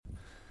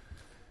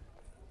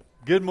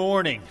Good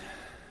morning.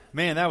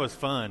 Man, that was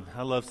fun.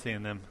 I love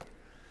seeing them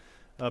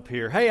up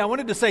here. Hey, I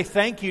wanted to say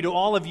thank you to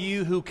all of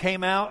you who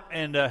came out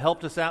and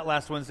helped us out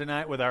last Wednesday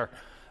night with our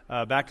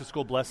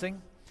back-to-school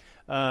blessing.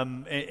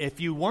 If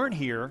you weren't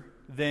here,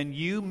 then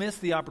you missed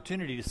the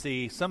opportunity to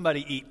see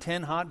somebody eat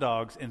 10 hot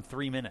dogs in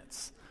 3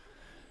 minutes.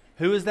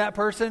 Who is that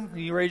person? Can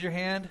you raise your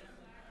hand?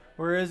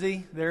 Where is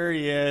he? There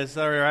he is.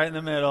 Sorry, right in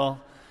the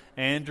middle.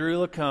 Andrew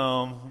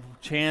Lacombe,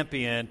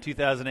 champion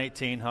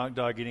 2018 hot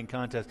dog eating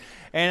contest.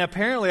 And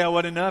apparently I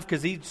wasn't enough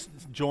because he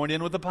joined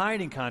in with the pie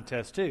eating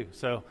contest too.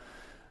 So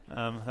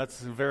that's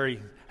very,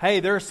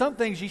 hey, there are some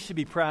things you should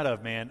be proud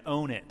of, man.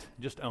 Own it.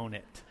 Just own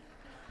it.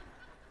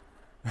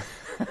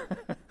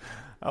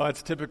 Oh,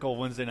 that's a typical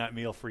Wednesday night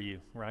meal for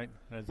you, right?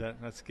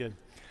 That's good.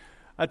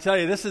 I tell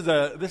you, this is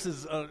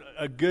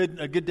a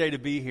good day to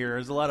be here.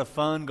 There's a lot of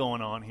fun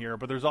going on here,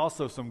 but there's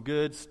also some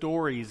good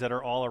stories that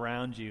are all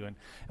around you. And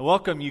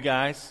welcome, you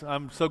guys.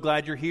 I'm so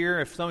glad you're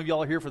here. If some of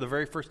y'all are here for the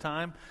very first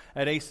time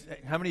at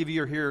how many of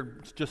you are here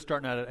just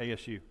starting out at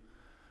ASU?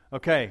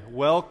 Okay,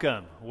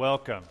 welcome.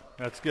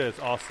 That's good. It's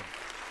awesome.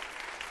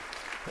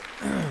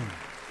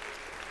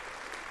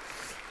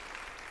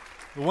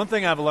 The one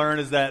thing I've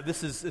learned is that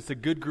it's a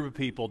good group of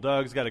people.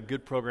 Doug's got a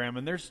good program,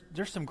 and there's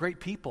some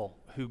great people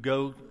who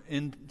go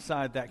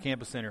inside that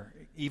campus center.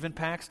 Even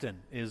Paxton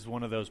is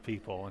one of those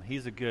people, and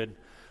he's a good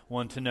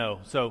one to know.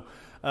 So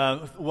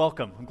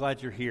welcome. I'm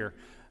glad you're here.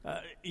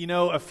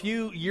 A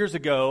few years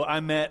ago, I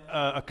met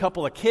a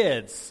couple of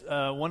kids.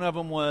 One of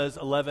them was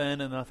 11,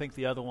 and I think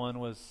the other one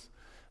was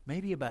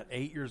maybe about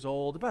 8 years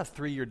old, about a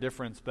 3-year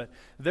difference. But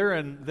they were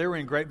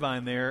in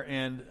Grapevine there,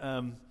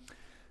 and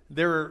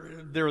they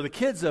were the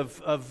kids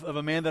of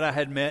a man that I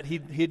had met.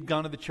 He'd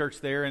gone to the church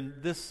there,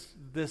 and this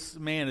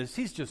man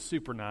he's just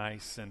super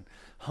nice and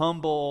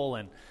humble,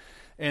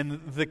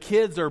 and the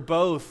kids are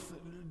both,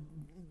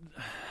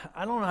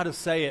 I don't know how to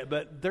say it,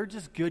 but they're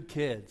just good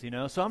kids,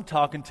 So I'm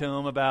talking to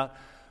him about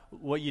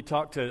what you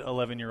talk to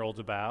 11-year-olds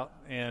about,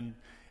 and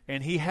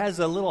he has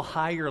a little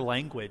higher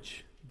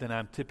language than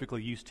I'm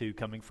typically used to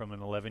coming from an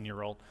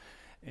 11-year-old.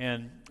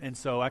 And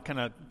so I kind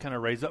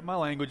of raise up my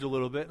language a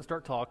little bit and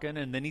start talking,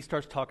 and then he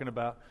starts talking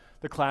about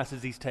the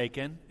classes he's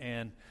taken,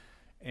 and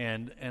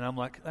I'm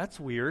like, that's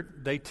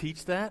weird. They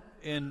teach that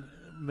in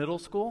middle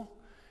school?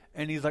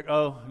 And he's like,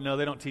 oh no,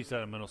 they don't teach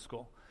that in middle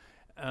school.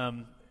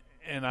 And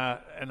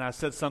I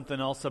said something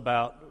else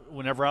about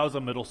whenever I was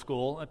in middle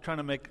school, I'm trying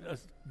to make a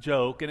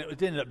joke, and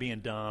it ended up being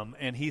dumb.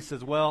 And he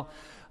says, well,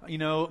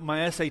 my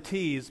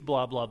SATs,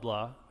 blah blah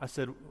blah. I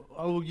said,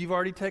 oh, you've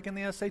already taken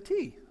the SAT?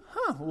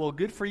 Huh, well,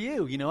 good for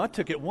you. I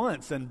took it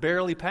once and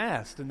barely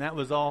passed, and that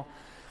was all.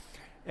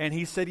 And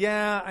he said,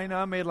 yeah,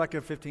 I made like a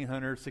 1,500,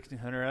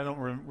 1,600. I don't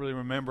really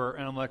remember.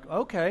 And I'm like,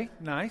 okay,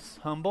 nice,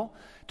 humble.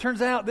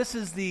 Turns out this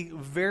is the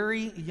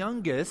very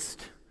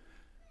youngest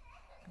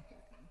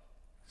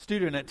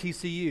student at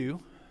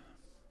TCU.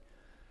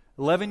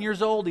 11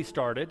 years old he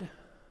started.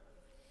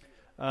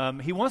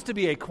 He wants to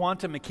be a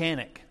quantum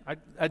mechanic.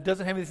 It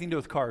doesn't have anything to do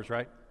with cars,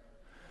 right?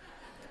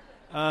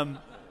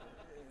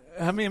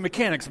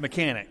 Mechanic's a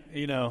mechanic,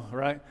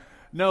 right?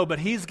 No, but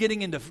he's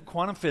getting into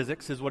quantum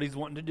physics is what he's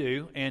wanting to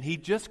do, and he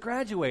just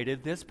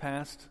graduated this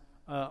past,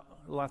 I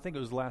think it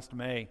was last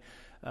May,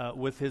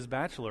 with his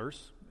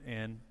bachelor's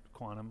in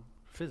quantum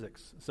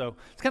physics. So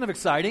it's kind of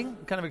exciting,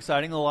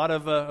 a lot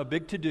of a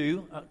big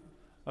to-do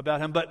about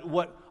him. But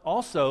what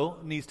also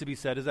needs to be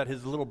said is that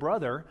his little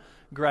brother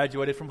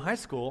graduated from high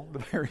school the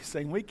very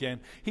same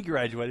weekend. He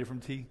graduated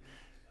from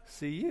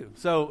TCU.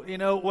 So,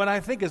 what I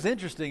think is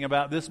interesting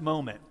about this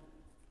moment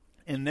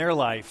in their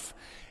life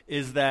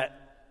is that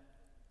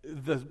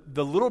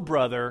the little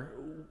brother,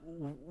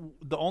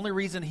 the only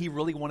reason he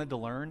really wanted to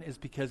learn is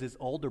because his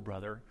older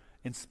brother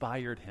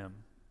inspired him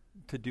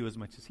to do as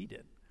much as he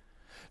did.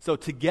 So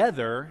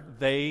together,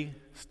 they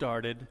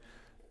started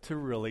to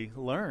really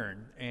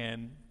learn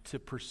and to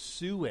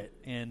pursue it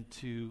and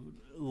to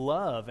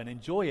love and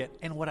enjoy it.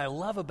 And what I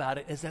love about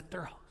it is that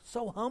they're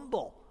so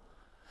humble.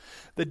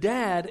 The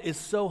dad is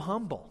so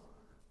humble.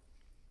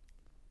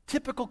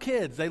 Typical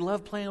kids, they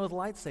love playing with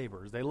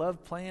lightsabers. They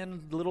love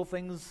playing little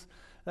things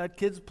that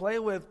kids play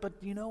with, but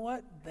you know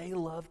what? They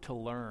love to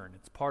learn.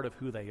 It's part of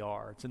who they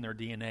are. It's in their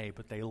DNA,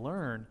 but they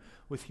learn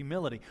with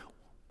humility.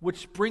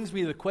 Which brings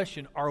me to the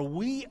question, are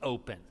we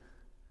open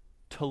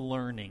to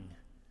learning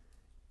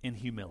in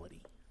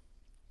humility?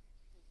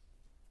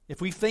 If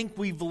we think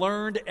we've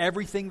learned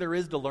everything there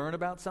is to learn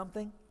about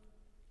something,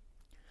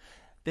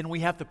 then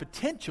we have the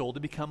potential to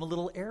become a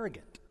little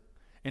arrogant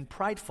and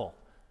prideful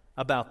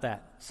about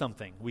that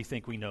something we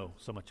think we know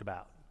so much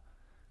about.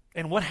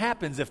 And what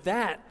happens if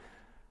that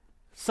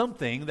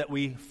something that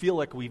we feel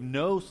like we've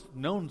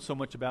known so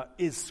much about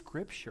is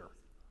Scripture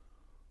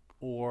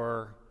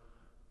or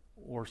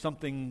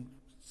something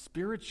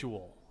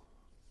spiritual?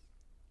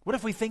 What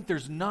if we think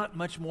there's not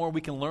much more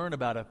we can learn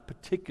about a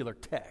particular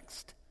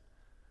text?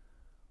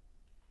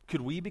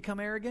 Could we become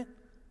arrogant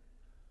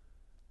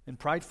and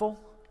prideful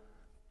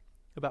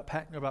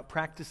about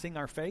practicing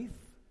our faith?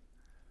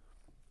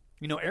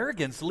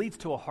 Arrogance leads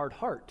to a hard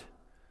heart.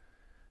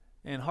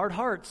 And hard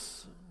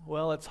hearts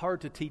well, it's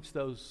hard to teach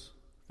those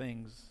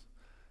things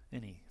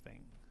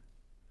anything.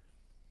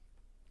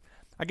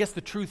 I guess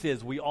the truth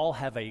is we all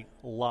have a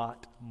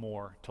lot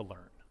more to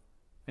learn.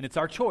 And it's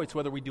our choice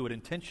whether we do it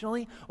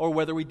intentionally or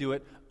whether we do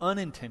it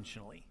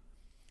unintentionally.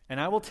 And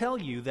I will tell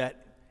you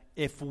that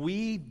if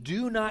we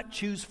do not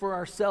choose for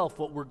ourselves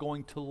what we're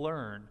going to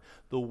learn,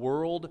 the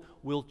world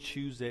will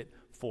choose it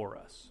for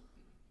us.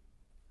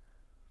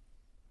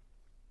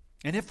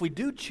 And if we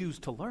do choose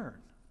to learn,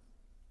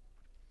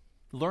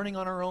 learning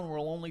on our own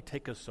will only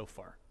take us so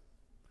far.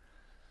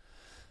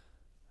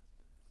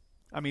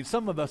 I mean,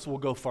 some of us will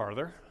go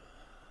farther,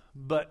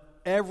 but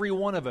every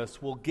one of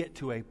us will get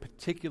to a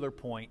particular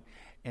point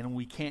and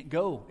we can't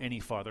go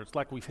any farther. It's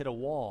like we've hit a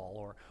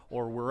wall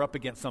or we're up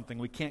against something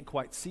we can't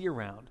quite see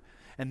around.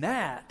 And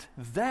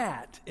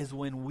that is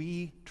when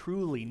we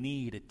truly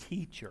need a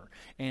teacher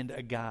and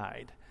a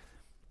guide.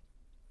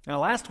 Now,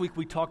 last week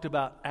we talked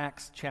about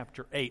Acts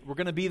chapter 8. We're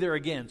going to be there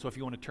again, so if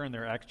you want to turn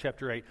there, Acts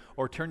chapter 8,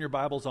 or turn your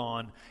Bibles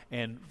on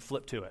and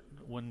flip to it,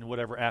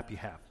 whatever app you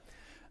have.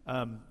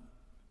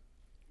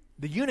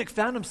 The eunuch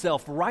found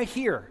himself right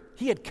here.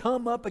 He had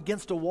come up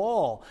against a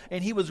wall,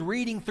 and he was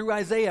reading through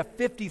Isaiah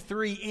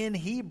 53 in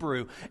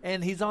Hebrew,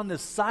 and he's on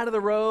this side of the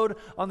road,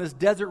 on this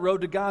desert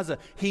road to Gaza.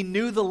 He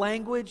knew the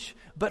language,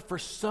 but for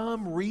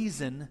some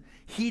reason,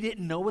 he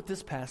didn't know what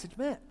this passage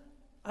meant.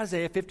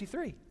 Isaiah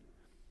 53.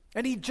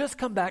 And he'd just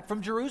come back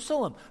from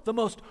Jerusalem, the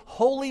most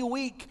holy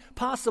week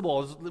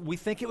possible. We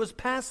think it was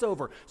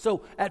Passover.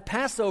 So at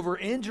Passover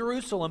in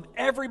Jerusalem,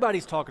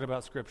 everybody's talking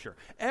about Scripture.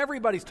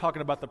 Everybody's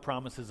talking about the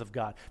promises of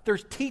God.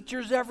 There's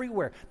teachers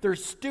everywhere.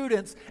 There's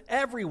students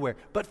everywhere.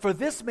 But for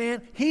this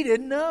man, he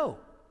didn't know.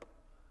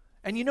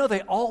 And you know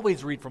they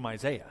always read from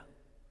Isaiah.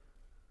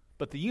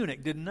 But the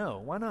eunuch didn't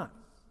know. Why not?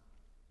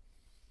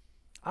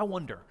 I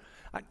wonder.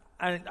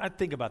 I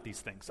think about these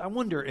things. I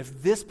wonder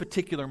if this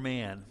particular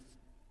man,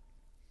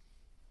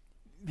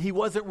 he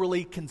wasn't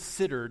really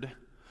considered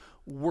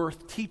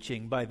worth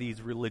teaching by these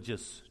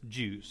religious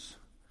Jews.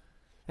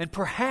 And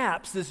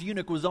perhaps this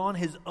eunuch was on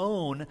his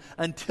own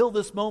until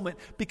this moment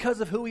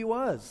because of who he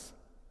was.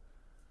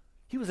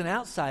 He was an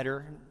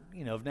outsider,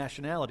 of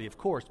nationality, of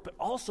course, but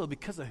also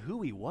because of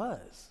who he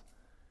was.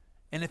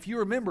 And if you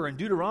remember in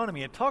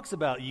Deuteronomy, it talks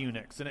about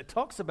eunuchs, and it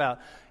talks about,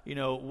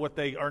 what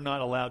they are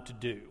not allowed to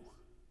do.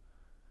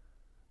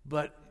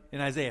 But in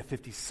Isaiah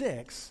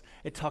 56,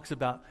 it talks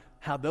about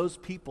how those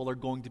people are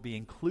going to be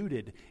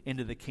included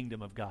into the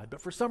kingdom of God.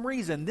 But for some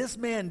reason, this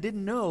man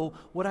didn't know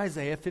what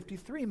Isaiah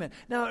 53 meant.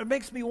 Now, it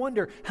makes me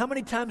wonder, how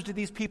many times do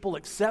these people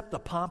accept the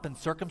pomp and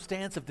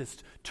circumstance of this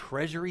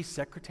treasury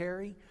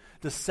secretary,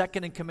 the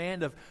second in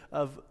command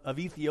of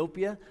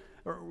Ethiopia?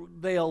 Or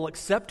they'll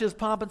accept his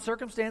pomp and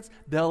circumstance.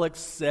 They'll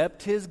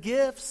accept his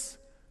gifts.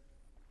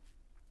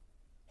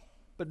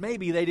 But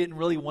maybe they didn't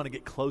really want to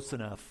get close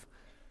enough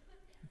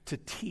to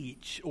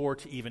teach or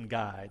to even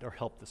guide or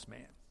help this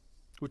man.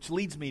 Which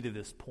leads me to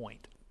this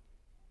point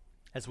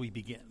as we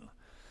begin.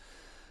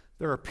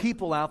 There are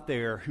people out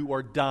there who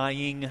are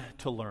dying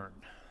to learn.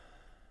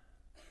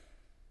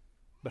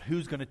 But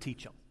who's going to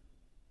teach them?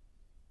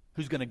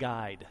 Who's going to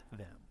guide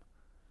them?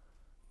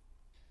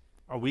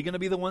 Are we going to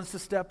be the ones to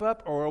step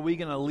up, or are we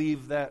going to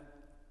leave that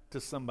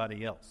to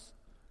somebody else?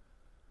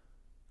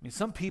 I mean,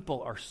 some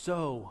people are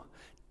so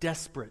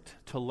desperate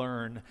to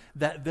learn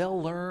that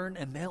they'll learn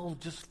and they'll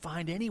just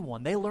find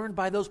anyone. They learn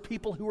by those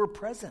people who are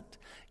present,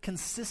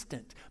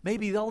 consistent.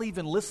 Maybe they'll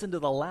even listen to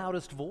the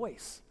loudest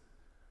voice.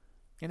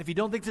 And if you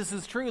don't think this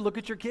is true, look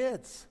at your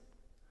kids.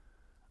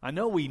 I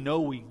know we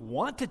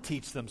want to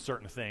teach them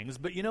certain things,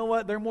 but you know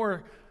what? They're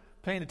more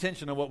paying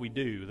attention to what we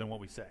do than what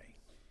we say.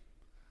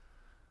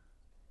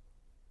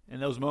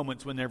 In those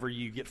moments whenever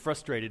you get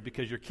frustrated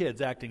because your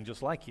kid's acting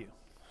just like you.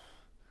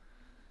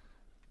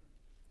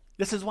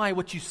 This is why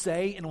what you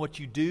say and what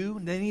you do,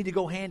 they need to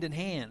go hand in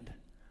hand.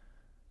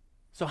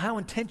 So how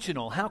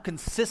intentional, how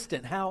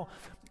consistent, how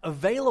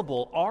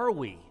available are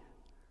we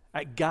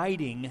at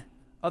guiding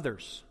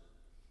others?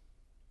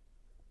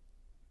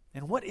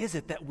 And what is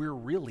it that we're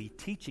really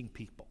teaching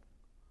people?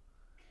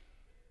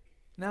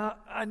 Now,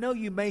 I know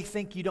you may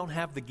think you don't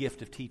have the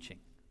gift of teaching.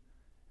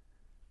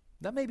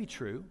 That may be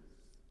true.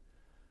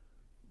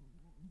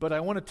 But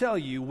I want to tell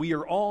you, we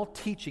are all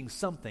teaching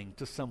something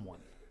to someone.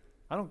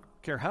 I don't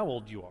care how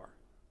old you are.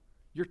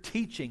 You're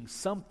teaching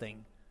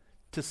something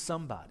to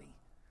somebody.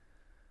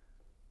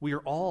 We are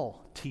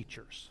all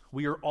teachers.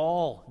 We are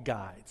all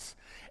guides.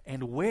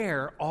 And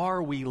where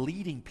are we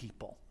leading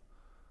people?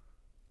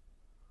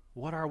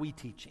 What are we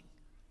teaching?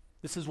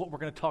 This is what we're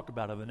going to talk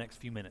about over the next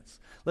few minutes.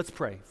 Let's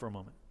pray for a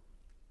moment.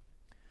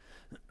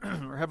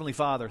 Our Heavenly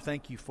Father,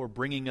 thank you for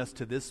bringing us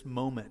to this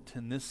moment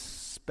in this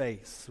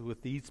space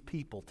with these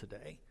people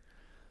today.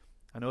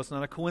 I know it's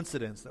not a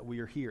coincidence that we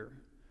are here.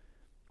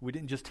 We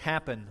didn't just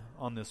happen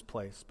on this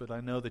place, but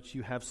I know that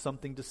you have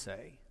something to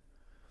say.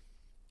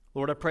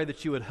 Lord, I pray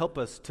that you would help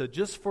us to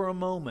just for a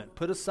moment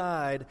put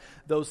aside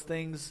those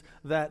things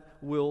that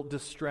will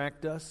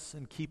distract us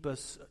and keep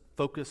us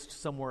focused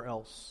somewhere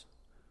else.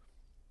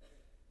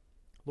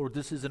 Lord,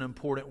 this is an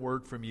important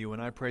word from you,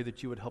 and I pray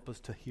that you would help us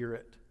to hear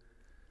it.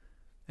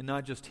 and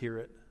not just hear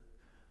it,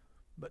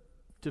 but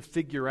to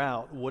figure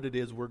out what it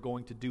is we're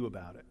going to do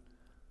about it.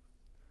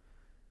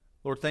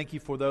 Lord, thank you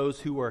for those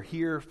who are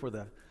here for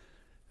the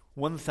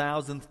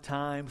 1,000th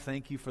time.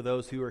 Thank you for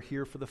those who are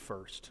here for the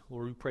first.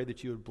 Lord, we pray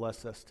that you would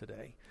bless us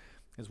today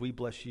as we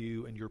bless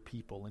you and your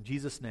people. In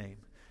Jesus' name,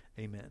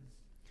 amen.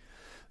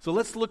 So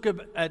let's look at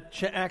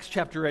Acts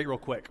chapter 8 real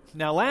quick.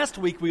 Now, last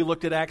week we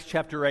looked at Acts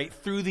chapter 8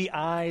 through the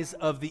eyes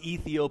of the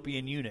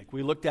Ethiopian eunuch.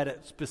 We looked at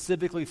it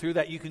specifically through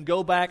that. You can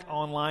go back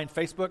online,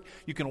 Facebook.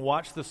 You can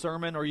watch the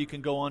sermon, or you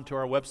can go onto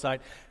our website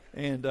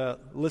and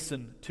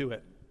listen to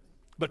it.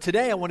 But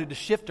today I wanted to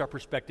shift our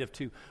perspective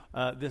to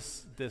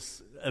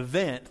this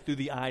event through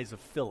the eyes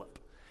of Philip.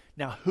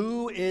 Now,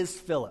 who is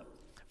Philip?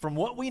 From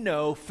what we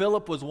know,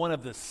 Philip was one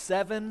of the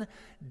 7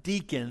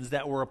 deacons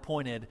that were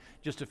appointed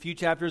just a few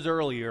chapters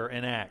earlier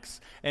in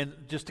Acts. And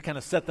just to kind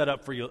of set that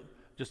up for you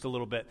just a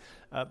little bit,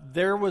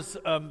 there was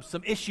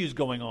some issues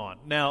going on.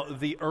 Now,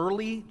 the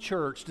early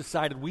church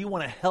decided we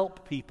want to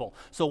help people.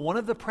 So one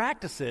of the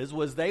practices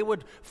was they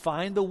would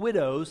find the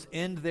widows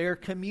in their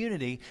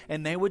community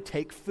and they would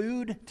take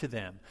food to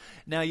them.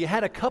 Now, you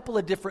had a couple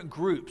of different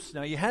groups.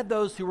 Now, you had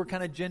those who were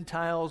kind of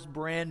Gentiles,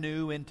 brand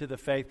new into the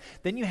faith.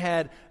 Then you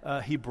had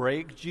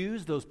Hebraic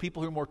Jews, those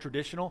people who are more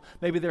traditional.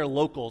 Maybe they're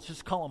locals.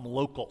 Just call them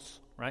locals.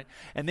 Right?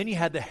 And then you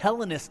had the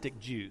Hellenistic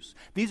Jews.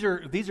 These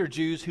are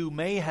Jews who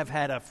may have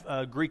had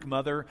a Greek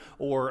mother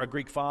or a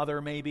Greek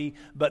father maybe,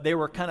 but they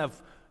were kind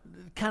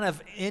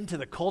of into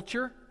the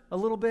culture a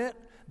little bit.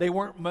 They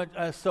weren't much,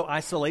 so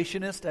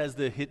isolationist as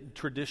the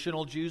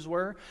traditional Jews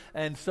were,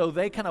 and so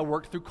they kind of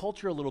worked through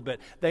culture a little bit.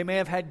 They may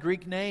have had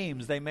Greek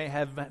names. They may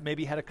have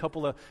maybe had a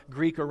couple of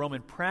Greek or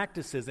Roman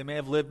practices. They may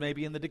have lived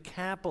maybe in the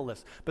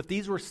Decapolis, but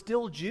these were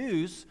still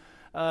Jews.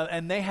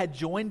 And they had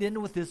joined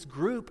in with this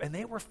group, and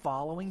they were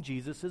following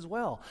Jesus as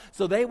well.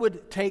 So they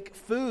would take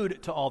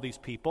food to all these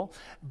people,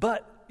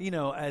 but,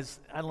 as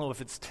I don't know if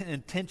it's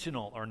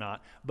intentional or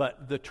not,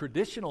 but the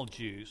traditional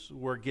Jews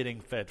were getting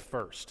fed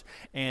first.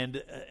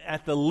 And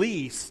at the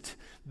least,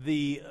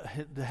 the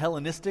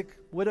Hellenistic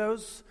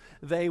widows,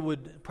 they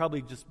would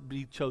probably just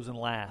be chosen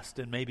last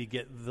and maybe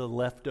get the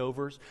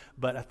leftovers.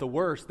 But at the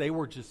worst, they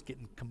were just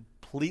getting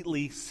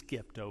completely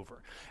skipped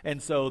over.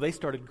 And so they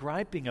started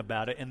griping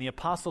about it, and the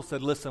apostle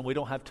said, listen, we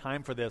don't have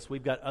time for this.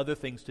 We've got other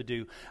things to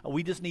do.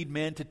 We just need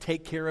men to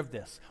take care of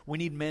this. We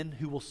need men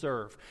who will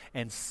serve.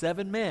 And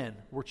 7 men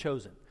were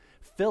chosen.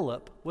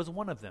 Philip was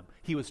one of them.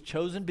 He was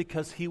chosen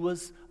because he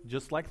was,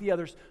 just like the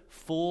others,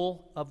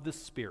 full of the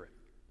Spirit.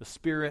 The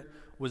Spirit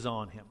was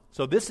on him.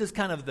 So this is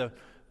kind of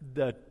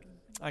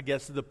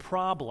the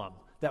problem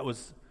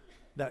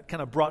that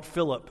kind of brought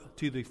Philip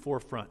to the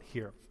forefront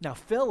here. Now,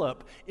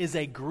 Philip is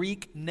a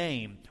Greek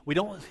name. We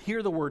don't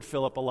hear the word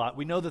Philip a lot.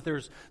 We know that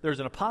there's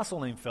an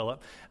apostle named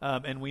Philip,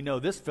 and we know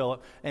this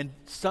Philip. And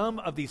some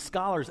of these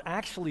scholars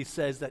actually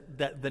says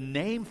that the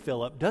name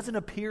Philip doesn't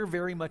appear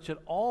very much at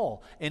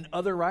all in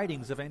other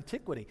writings of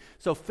antiquity.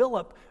 So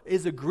Philip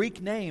is a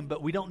Greek name,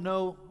 but we don't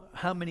know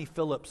how many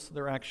Philips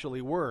there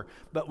actually were.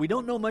 But we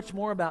don't know much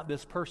more about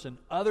this person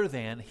other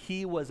than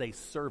he was a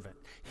servant.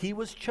 He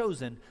was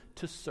chosen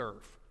to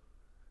serve.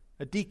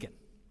 A deacon.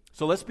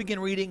 So let's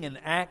begin reading in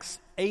Acts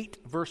 8,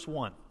 verse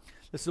 1.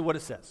 This is what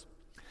it says.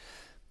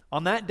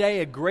 On that day,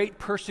 a great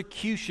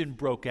persecution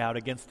broke out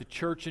against the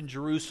church in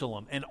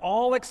Jerusalem, and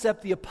all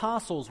except the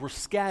apostles were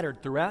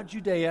scattered throughout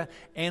Judea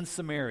and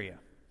Samaria.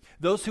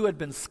 Those who had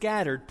been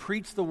scattered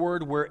preached the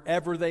word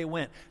wherever they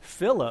went.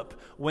 Philip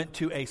went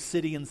to a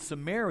city in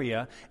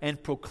Samaria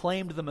and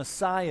proclaimed the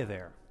Messiah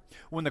there.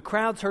 When the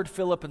crowds heard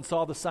Philip and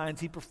saw the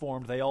signs he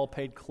performed, they all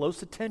paid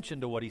close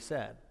attention to what he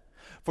said.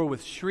 For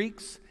with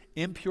shrieks,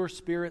 impure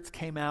spirits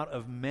came out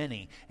of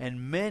many,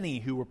 and many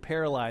who were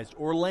paralyzed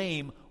or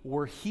lame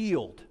were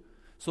healed.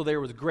 So there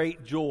was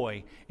great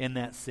joy in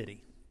that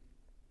city.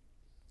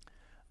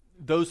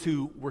 Those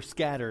who were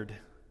scattered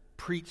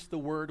preached the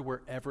word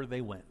wherever they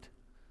went.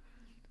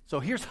 So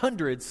here's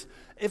hundreds,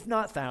 if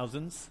not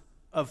thousands,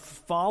 of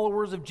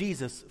followers of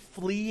Jesus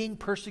fleeing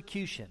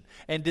persecution.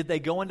 And did they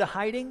go into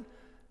hiding?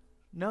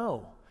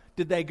 No.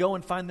 Did they go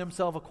and find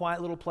themselves a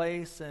quiet little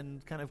place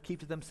and kind of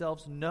keep to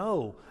themselves?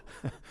 No.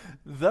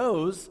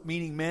 Those,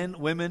 meaning men,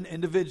 women,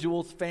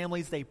 individuals,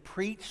 families, they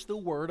preached the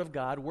word of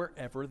God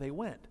wherever they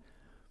went.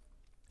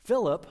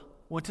 Philip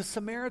went to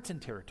Samaritan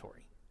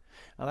territory.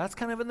 Now that's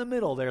kind of in the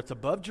middle there. It's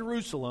above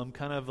Jerusalem,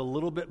 kind of a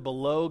little bit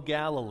below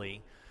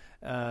Galilee.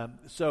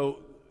 So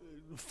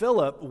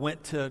Philip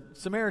went to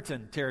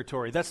Samaritan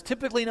territory. That's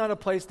typically not a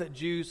place that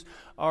Jews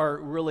are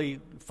really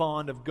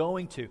fond of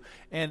going to.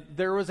 And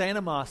there was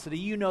animosity.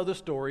 You know the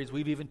stories.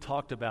 We've even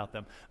talked about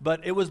them.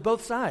 But it was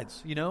both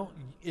sides,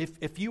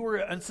 If you were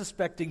an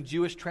unsuspecting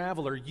Jewish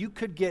traveler, you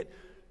could get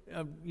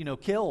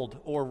killed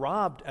or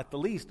robbed at the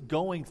least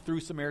going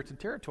through Samaritan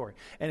territory.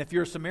 And if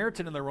you're a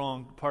Samaritan in the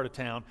wrong part of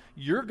town,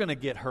 you're going to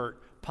get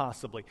hurt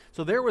possibly.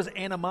 So there was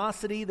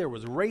animosity, there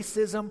was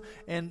racism,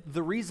 and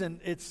the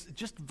reason it's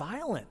just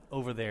violent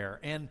over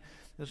there. And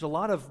there's a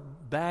lot of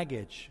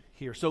baggage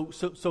here. So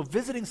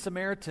visiting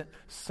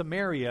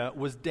Samaria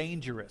was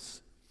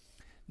dangerous.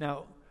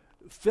 Now,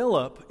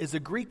 Philip is a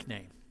Greek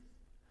name.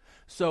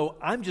 So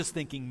I'm just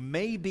thinking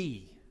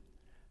maybe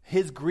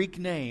his Greek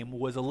name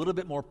was a little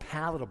bit more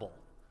palatable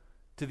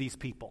to these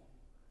people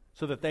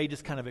so that they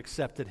just kind of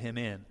accepted him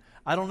in.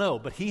 I don't know,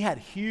 but he had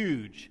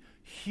huge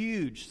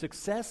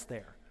success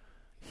there.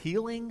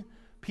 Healing,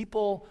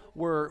 people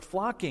were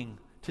flocking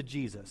to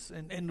Jesus.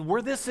 And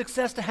were this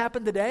success to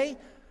happen today,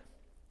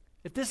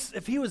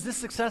 if he was this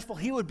successful,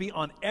 he would be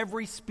on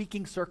every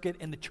speaking circuit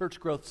in the church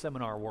growth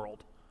seminar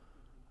world.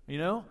 You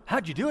know,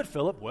 how'd you do it,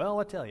 Philip? Well,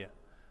 I tell you.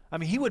 I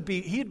mean,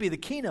 he'd be the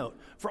keynote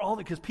for all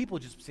that, because people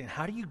just saying,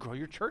 how do you grow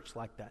your church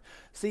like that?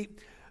 See,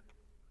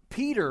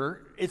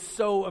 Peter is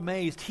so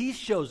amazed. He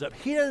shows up.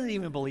 He doesn't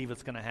even believe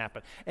it's going to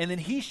happen. And then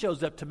he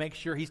shows up to make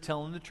sure he's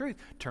telling the truth.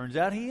 Turns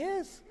out he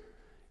is.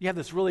 You have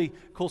this really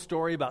cool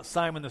story about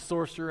Simon the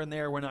sorcerer in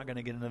there. We're not going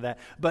to get into that.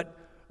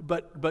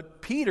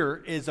 But Peter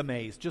is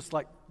amazed, just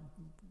like,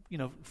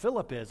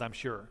 Philip is, I'm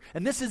sure.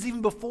 And this is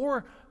even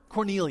before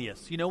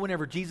Cornelius.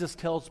 Whenever Jesus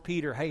tells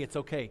Peter, hey, it's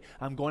okay,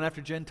 I'm going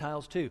after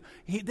Gentiles too.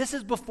 This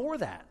is before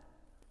that.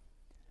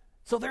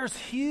 So there's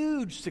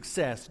huge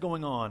success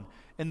going on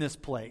in this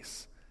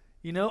place.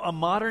 A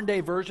modern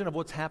day version of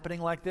what's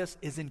happening like this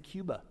is in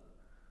Cuba.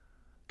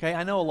 Okay,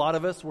 I know a lot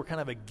of us were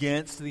kind of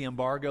against the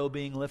embargo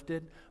being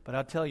lifted, but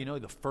I'll tell you,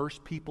 the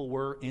first people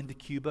were into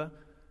Cuba,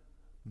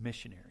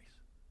 missionaries,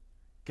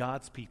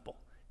 God's people,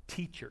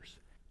 teachers,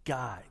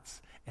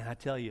 guides. And I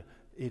tell you,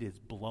 it is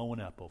blowing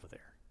up over there.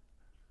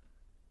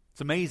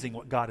 It's amazing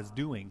what God is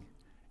doing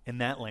in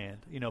that land.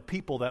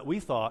 People that we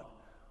thought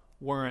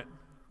weren't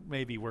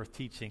maybe worth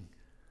teaching,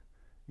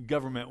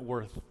 government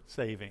worth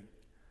saving.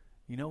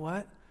 You know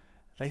what?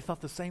 They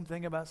thought the same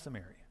thing about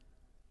Samaria.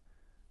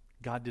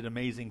 God did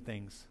amazing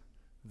things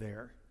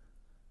there.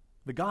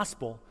 The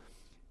gospel,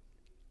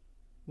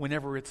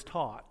 whenever it's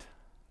taught,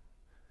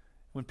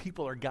 when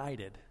people are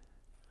guided,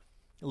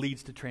 it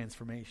leads to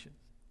transformation.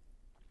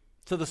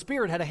 So the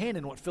Spirit had a hand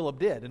in what Philip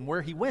did and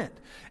where he went.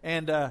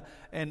 And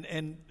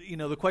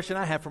the question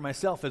I have for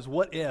myself is,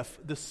 what if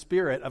the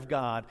Spirit of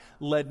God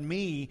led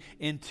me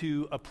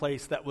into a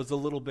place that was a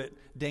little bit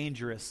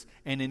dangerous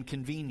and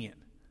inconvenient?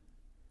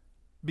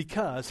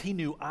 Because he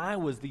knew I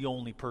was the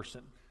only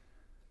person,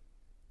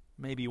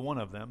 maybe one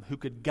of them, who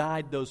could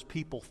guide those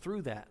people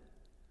through that.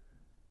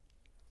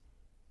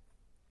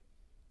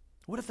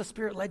 What if the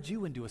Spirit led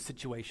you into a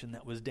situation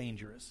that was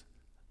dangerous,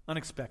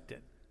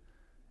 unexpected,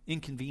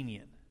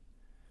 inconvenient?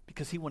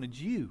 Because he wanted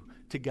you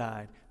to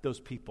guide those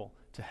people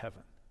to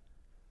heaven.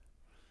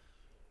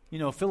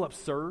 Philip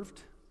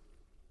served,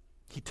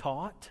 he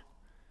taught,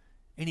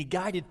 and he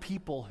guided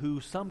people who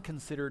some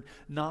considered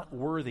not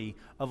worthy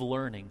of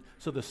learning.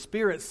 So the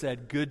Spirit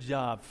said, good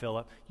job,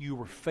 Philip. You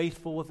were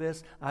faithful with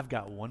this. I've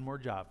got one more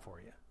job for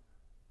you.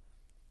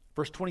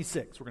 Verse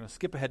 26. We're going to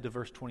skip ahead to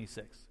verse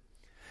 26.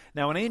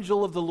 Now an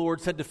angel of the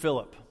Lord said to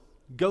Philip,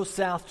 go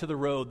south to the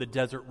road, the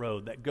desert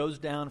road, that goes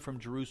down from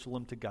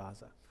Jerusalem to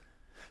Gaza.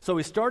 So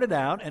he started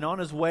out, and on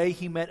his way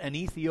he met an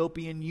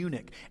Ethiopian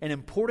eunuch, an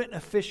important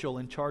official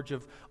in charge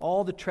of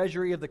all the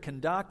treasury of the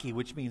Kandake,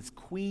 which means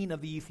queen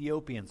of the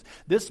Ethiopians.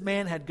 This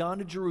man had gone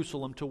to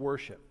Jerusalem to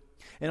worship,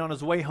 and on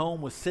his way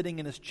home was sitting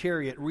in his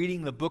chariot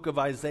reading the book of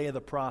Isaiah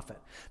the prophet.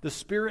 The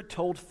Spirit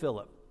told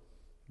Philip,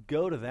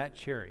 go to that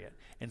chariot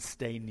and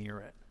stay near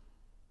it.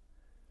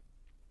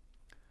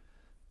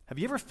 Have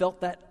you ever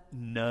felt that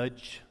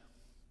nudge,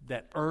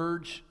 that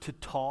urge to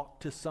talk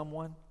to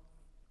someone?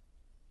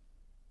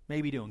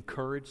 Maybe to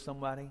encourage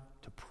somebody,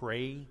 to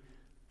pray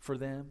for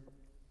them.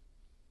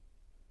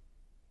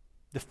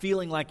 The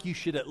feeling like you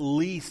should at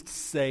least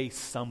say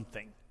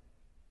something.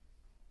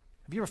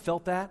 Have you ever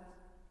felt that?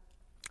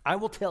 I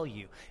will tell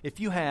you,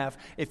 if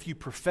you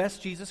profess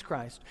Jesus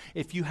Christ,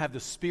 if you have the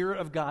Spirit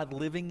of God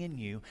living in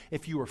you,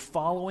 if you are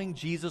following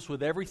Jesus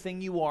with everything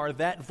you are,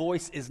 that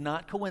voice is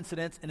not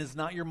coincidence and is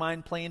not your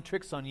mind playing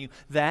tricks on you.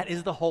 That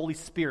is the Holy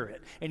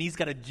Spirit, and He's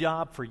got a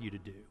job for you to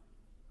do.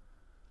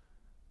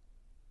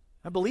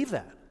 I believe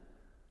that.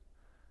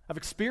 I've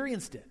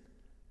experienced it.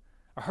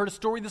 I heard a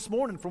story this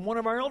morning from one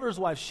of our elders'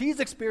 wives. She's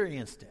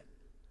experienced it.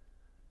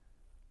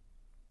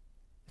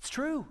 It's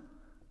true.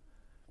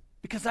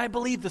 Because I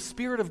believe the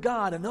Spirit of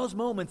God in those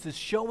moments is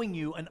showing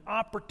you an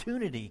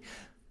opportunity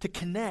to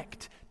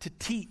connect, to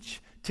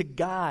teach, to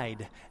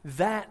guide.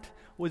 That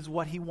was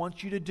what He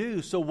wants you to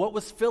do. So what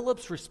was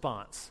Philip's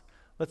response?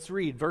 Let's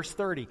read verse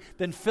 30.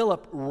 Then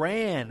Philip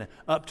ran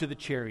up to the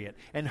chariot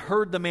and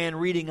heard the man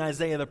reading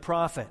Isaiah the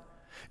prophet.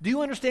 Do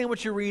you understand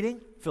what you're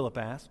reading? Philip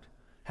asked.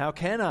 How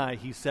can I,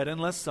 he said,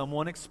 unless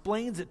someone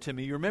explains it to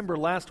me? You remember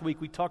last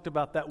week we talked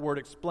about that word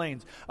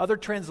explains. Other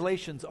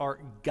translations are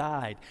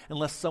guide,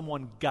 unless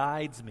someone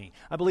guides me.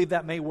 I believe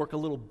that may work a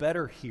little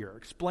better here.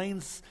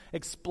 Explains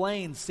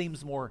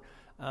seems more,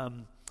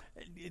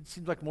 it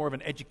seems like more of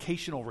an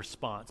educational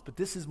response, but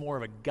this is more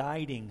of a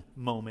guiding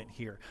moment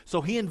here.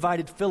 So he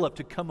invited Philip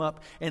to come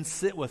up and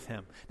sit with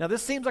him. Now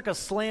this seems like a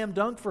slam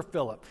dunk for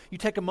Philip. You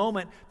take a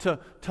moment to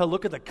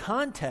look at the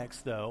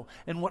context, though,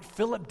 and what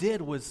Philip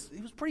did was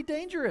pretty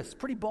dangerous,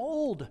 pretty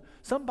bold.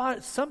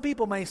 Some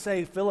people may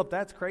say, Philip,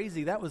 that's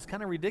crazy. That was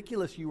kind of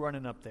ridiculous, you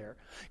running up there.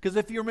 Because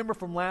if you remember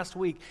from last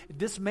week,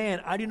 this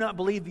man, I do not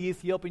believe the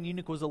Ethiopian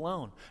eunuch was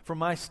alone. From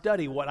my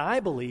study, what I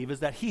believe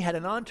is that he had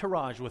an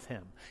entourage with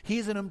him.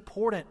 He's an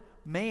important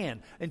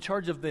man in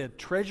charge of the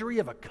treasury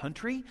of a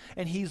country,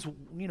 and he's,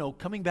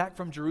 coming back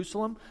from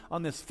Jerusalem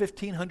on this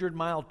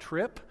 1,500-mile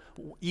trip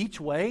each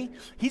way.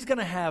 He's going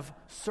to have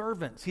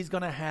servants. He's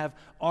going to have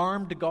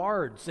armed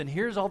guards. And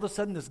here's all of a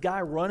sudden this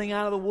guy running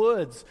out of the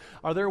woods.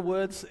 Are there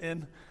woods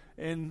in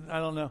I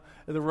don't know.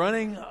 They're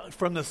running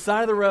from the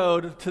side of the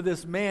road to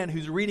this man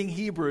who's reading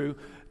Hebrew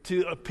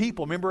to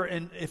people. Remember,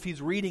 and if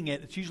he's reading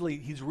it, it's usually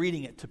he's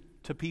reading it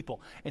to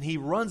people. And he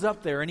runs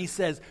up there and he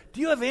says,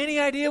 "Do you have any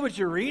idea what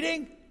you're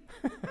reading?"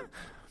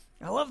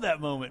 I love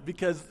that moment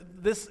because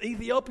this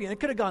Ethiopian, it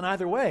could have gone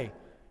either way.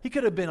 He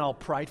could have been all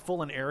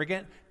prideful and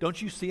arrogant.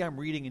 "Don't you see I'm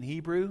reading in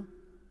Hebrew,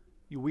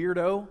 you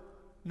weirdo?"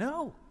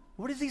 No.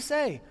 What does he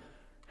say?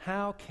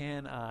 "How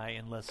can I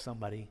unless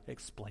somebody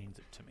explains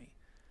it to me?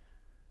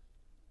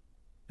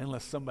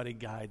 Unless somebody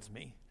guides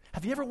me."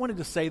 Have you ever wanted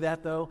to say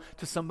that, though,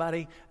 to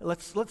somebody?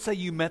 Let's say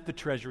you met the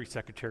Treasury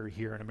Secretary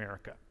here in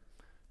America.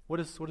 What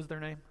is their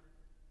name?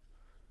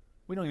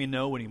 We don't even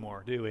know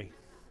anymore, do we?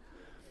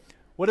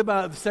 What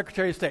about the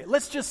Secretary of State?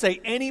 Let's just say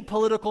any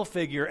political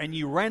figure, and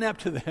you ran up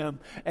to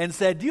them and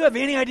said, "Do you have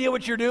any idea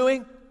what you're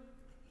doing?"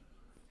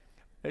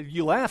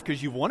 You laugh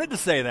because you wanted to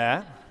say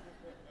that.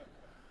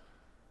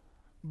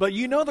 But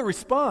you know the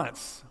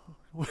response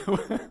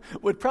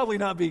would probably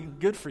not be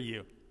good for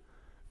you.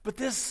 But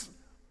this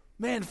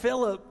man,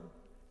 Philip,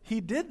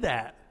 he did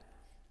that,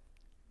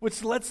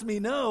 which lets me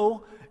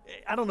know,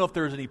 I don't know if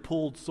there's any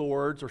pulled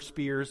swords or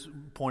spears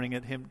pointing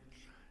at him,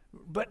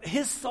 but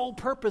his sole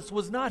purpose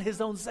was not his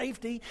own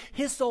safety.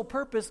 His sole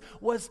purpose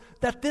was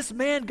that this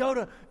man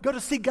go to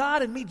see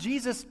God and meet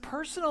Jesus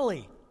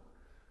personally.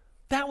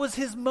 That was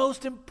his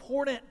most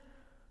important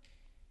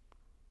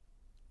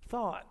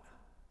thought.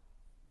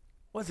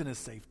 Wasn't his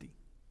safety.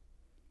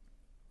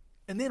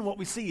 And then what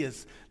we see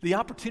is the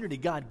opportunity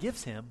God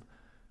gives him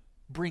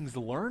brings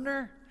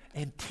learner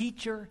and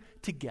teacher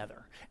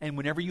together. And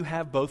whenever you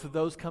have both of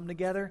those come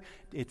together,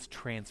 it's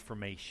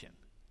transformation.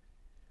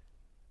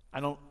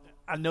 I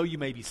know you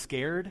may be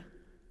scared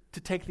to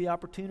take the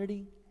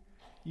opportunity.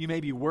 You may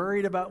be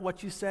worried about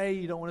what you say.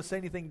 You don't want to say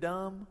anything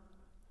dumb.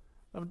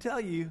 I'm going to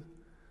tell you,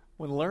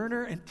 when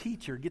learner and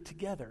teacher get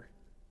together,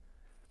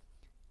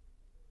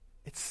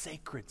 it's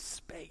sacred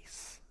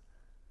space.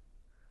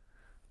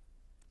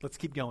 Let's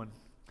keep going.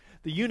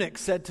 The eunuch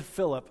said to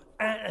Philip,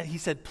 he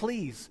said,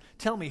 "Please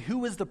tell me,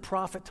 who is the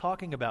prophet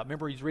talking about?"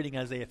 Remember, he's reading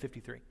Isaiah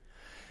 53.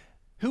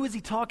 Who is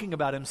he talking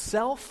about,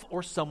 himself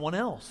or someone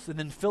else? And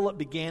then Philip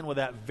began with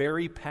that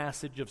very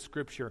passage of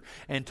Scripture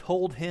and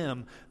told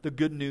him the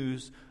good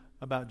news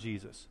about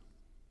Jesus.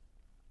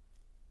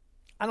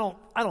 I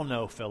don't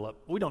know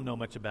Philip. We don't know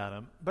much about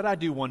him. But I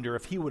do wonder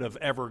if he would have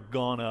ever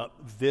gone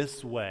up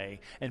this way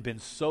and been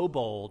so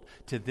bold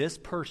to this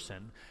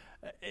person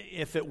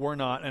if it were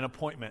not an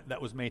appointment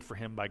that was made for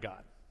him by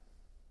God.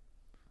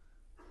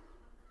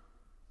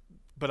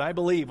 But I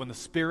believe when the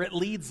Spirit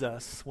leads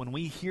us, when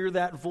we hear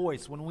that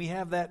voice, when we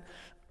have that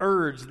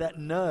urge, that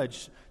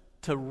nudge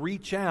to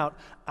reach out,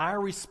 our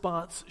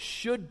response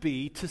should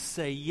be to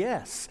say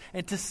yes,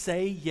 and to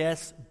say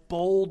yes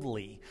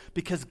boldly,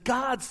 because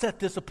God set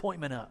this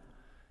appointment up.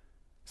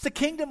 It's a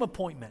kingdom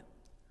appointment.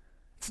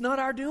 It's not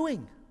our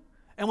doing.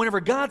 And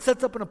whenever God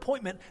sets up an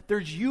appointment,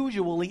 there's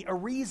usually a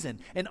reason.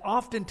 And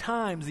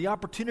oftentimes, the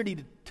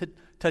opportunity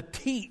to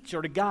teach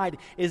or to guide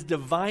is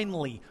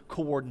divinely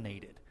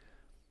coordinated.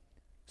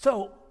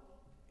 So,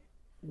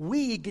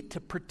 we get to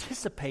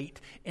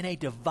participate in a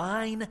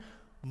divine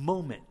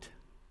moment.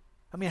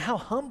 I mean, how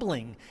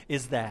humbling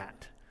is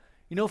that?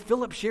 You know,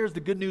 Philip shares the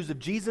good news of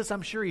Jesus.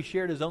 I'm sure he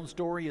shared his own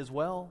story as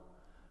well.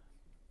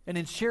 And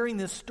in sharing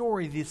this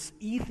story, this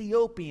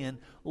Ethiopian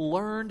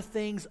learned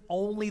things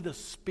only the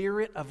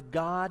Spirit of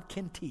God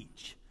can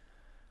teach.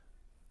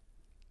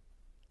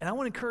 And I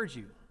want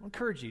to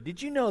encourage you.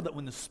 Did you know that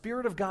when the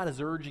Spirit of God is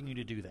urging you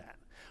to do that,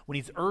 when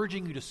He's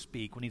urging you to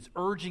speak, when He's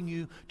urging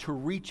you to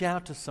reach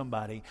out to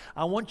somebody,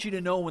 I want you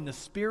to know when the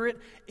Spirit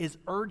is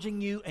urging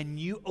you and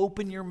you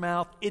open your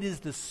mouth, it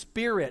is the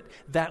Spirit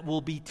that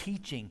will be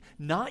teaching,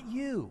 not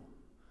you.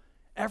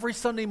 Every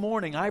Sunday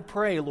morning, I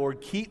pray,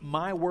 Lord, keep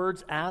my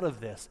words out of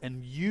this,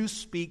 and you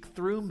speak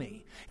through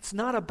me. It's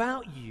not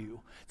about you.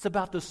 It's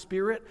about the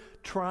Spirit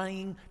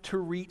trying to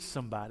reach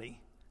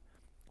somebody.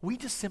 We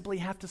just simply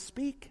have to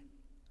speak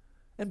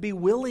and be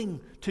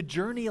willing to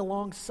journey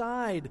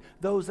alongside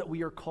those that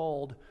we are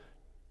called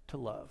to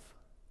love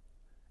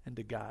and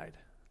to guide.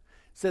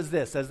 It says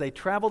this, as they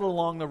traveled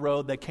along the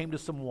road, they came to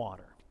some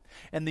water.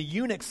 And the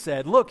eunuch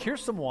said, "Look,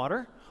 here's some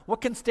water. What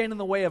can stand in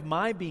the way of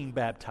my being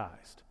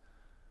baptized?"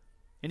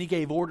 And he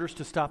gave orders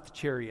to stop the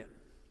chariot.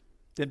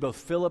 Then both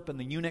Philip and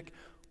the eunuch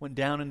went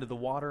down into the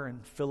water,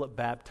 and Philip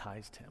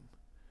baptized him.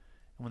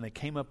 And when they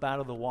came up out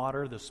of the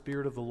water, the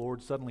Spirit of the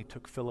Lord suddenly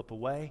took Philip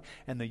away,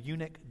 and the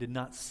eunuch did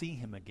not see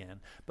him again,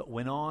 but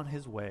went on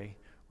his way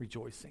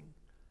rejoicing.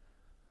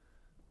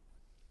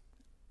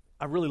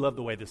 I really love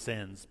the way this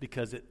ends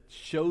because it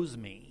shows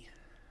me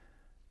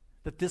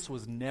that this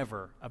was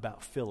never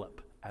about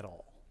Philip at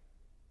all.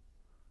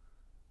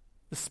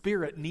 The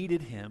Spirit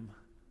needed him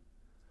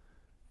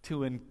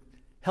to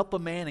help a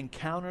man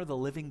encounter the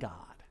living God.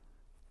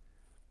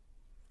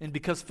 And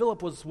because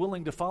Philip was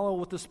willing to follow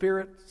what the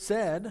Spirit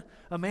said,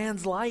 a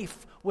man's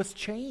life was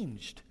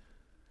changed,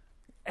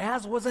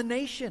 as was a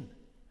nation.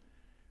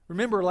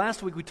 Remember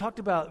last week we talked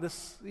about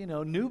this,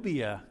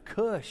 Nubia,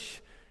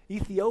 Cush,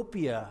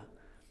 Ethiopia.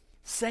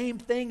 Same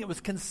thing. It was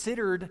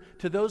considered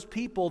to those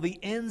people the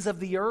ends of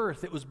the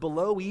earth. It was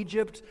below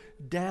Egypt,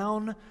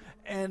 down.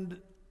 And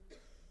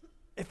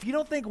if you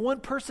don't think one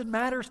person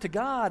matters to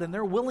God and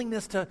their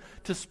willingness to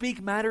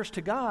speak matters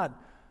to God,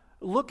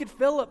 look at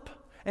Philip.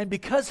 And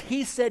because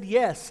he said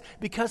yes,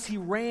 because he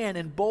ran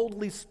and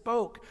boldly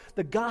spoke,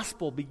 the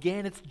gospel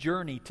began its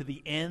journey to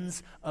the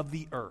ends of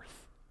the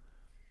earth,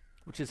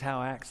 which is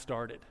how Acts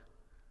started.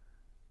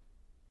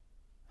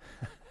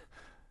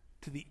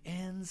 To the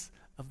ends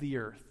of the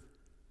earth.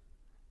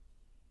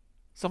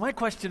 So my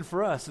question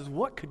for us is,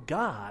 what could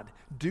God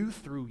do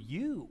through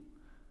you?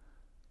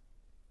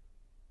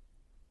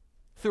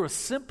 Through a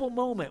simple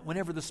moment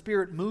whenever the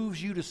Spirit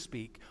moves you to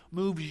speak,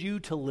 moves you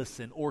to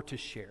listen or to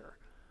share.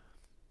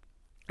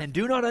 And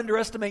do not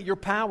underestimate your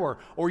power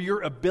or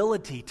your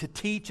ability to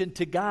teach and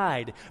to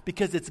guide,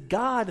 because it's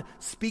God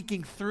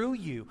speaking through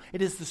you.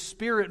 It is the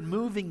Spirit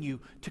moving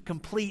you to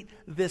complete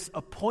this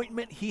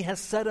appointment He has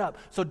set up.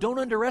 So don't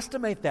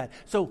underestimate that.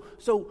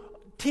 So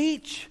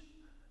teach,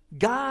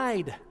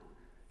 guide,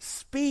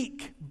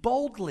 speak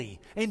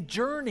boldly, and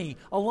journey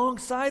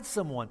alongside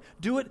someone.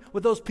 Do it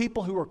with those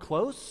people who are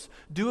close.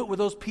 Do it with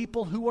those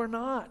people who are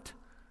not.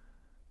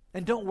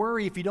 And don't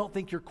worry if you don't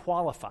think you're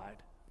qualified.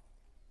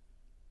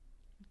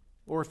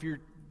 Or if you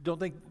don't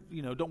think,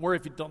 don't worry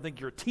if you don't think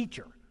you're a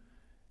teacher,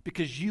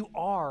 because you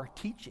are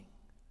teaching.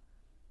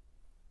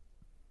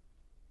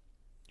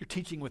 You're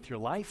teaching with your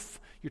life,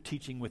 you're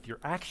teaching with your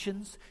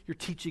actions, you're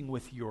teaching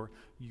with your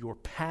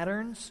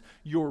patterns,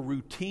 your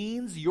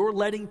routines. You're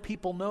letting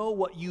people know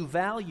what you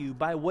value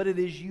by what it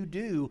is you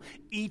do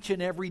each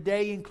and every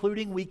day,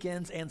 including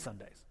weekends and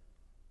Sundays.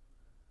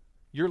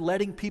 You're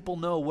letting people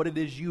know what it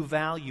is you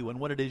value and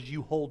what it is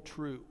you hold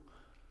true.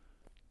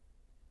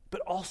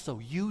 But also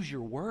use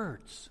your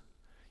words.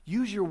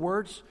 Use your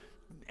words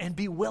and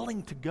be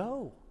willing to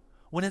go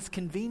when it's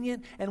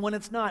convenient and when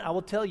it's not. I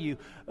will tell you,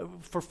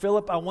 for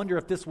Philip, I wonder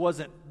if this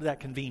wasn't that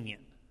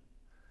convenient.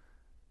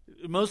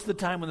 Most of the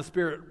time when the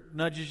Spirit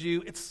nudges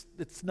you, it's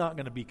not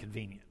going to be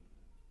convenient.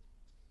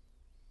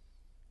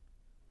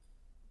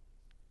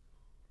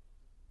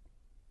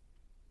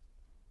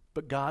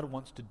 But God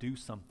wants to do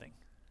something,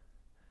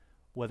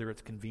 whether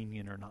it's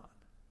convenient or not.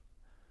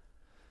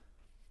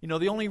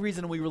 The only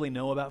reason we really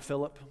know about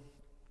Philip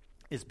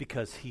is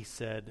because he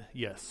said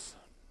yes.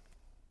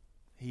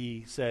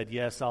 He said,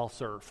 yes, I'll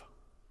serve.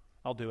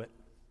 I'll do it.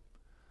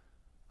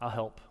 I'll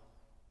help.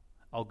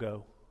 I'll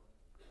go.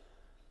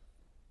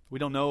 We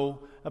don't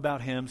know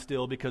about him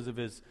still because of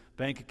his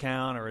bank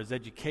account or his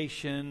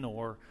education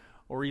or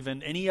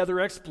even any other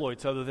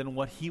exploits other than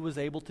what he was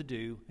able to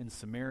do in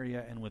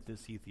Samaria and with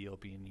this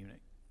Ethiopian eunuch.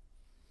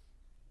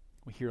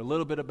 We hear a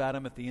little bit about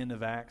him at the end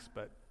of Acts,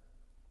 but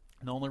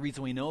the only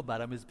reason we know about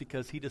him is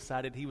because he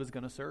decided he was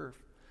going to serve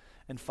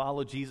and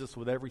follow Jesus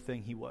with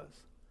everything he was.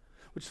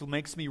 Which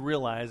makes me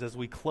realize as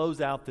we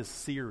close out this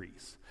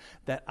series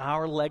that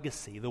our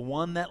legacy, the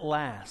one that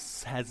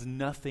lasts, has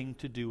nothing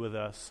to do with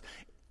us.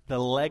 The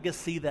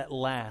legacy that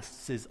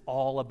lasts is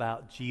all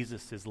about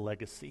Jesus'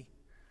 legacy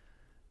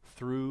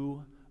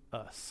through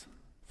us,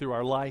 through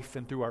our life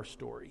and through our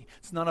story.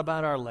 It's not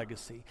about our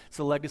legacy. It's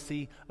the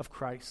legacy of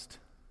Christ.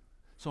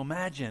 So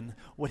imagine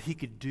what he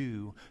could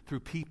do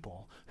through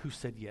people who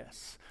said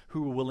yes,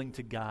 who were willing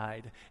to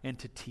guide and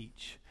to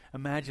teach.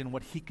 Imagine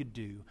what he could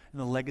do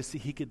and the legacy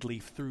he could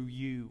leave through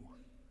you.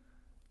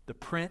 The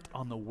print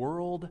on the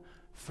world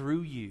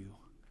through you.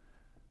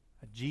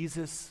 A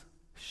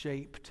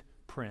Jesus-shaped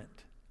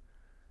print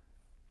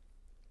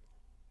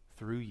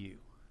through you.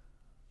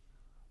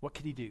 What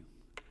could he do?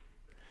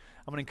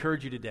 I'm going to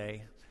encourage you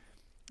today.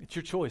 It's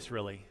your choice,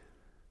 really.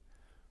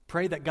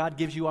 Pray that God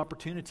gives you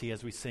opportunity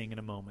as we sing in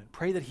a moment.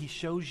 Pray that he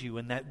shows you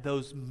and that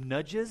those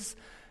nudges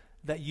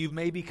that you've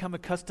maybe become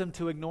accustomed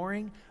to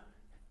ignoring,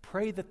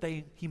 pray that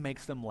he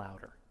makes them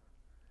louder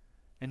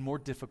and more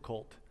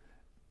difficult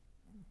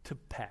to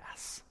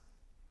pass.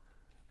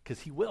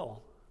 Because he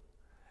will.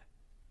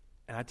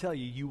 And I tell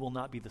you, you will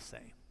not be the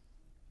same.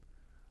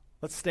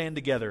 Let's stand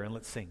together and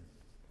let's sing.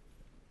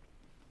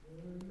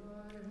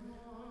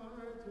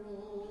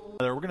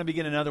 We're going to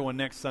begin another one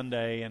next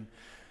Sunday, and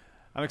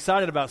I'm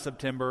excited about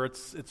September.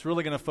 It's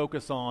really going to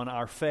focus on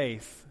our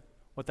faith,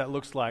 what that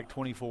looks like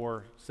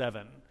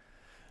 24/7.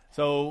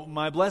 So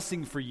my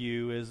blessing for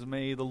you is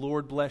may the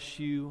Lord bless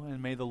you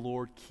and may the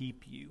Lord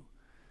keep you.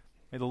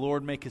 May the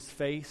Lord make his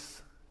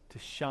face to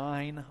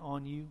shine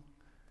on you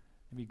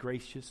and be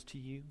gracious to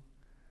you.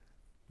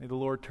 May the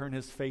Lord turn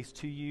his face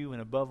to you,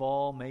 and above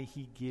all, may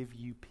he give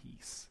you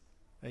peace.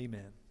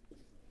 Amen.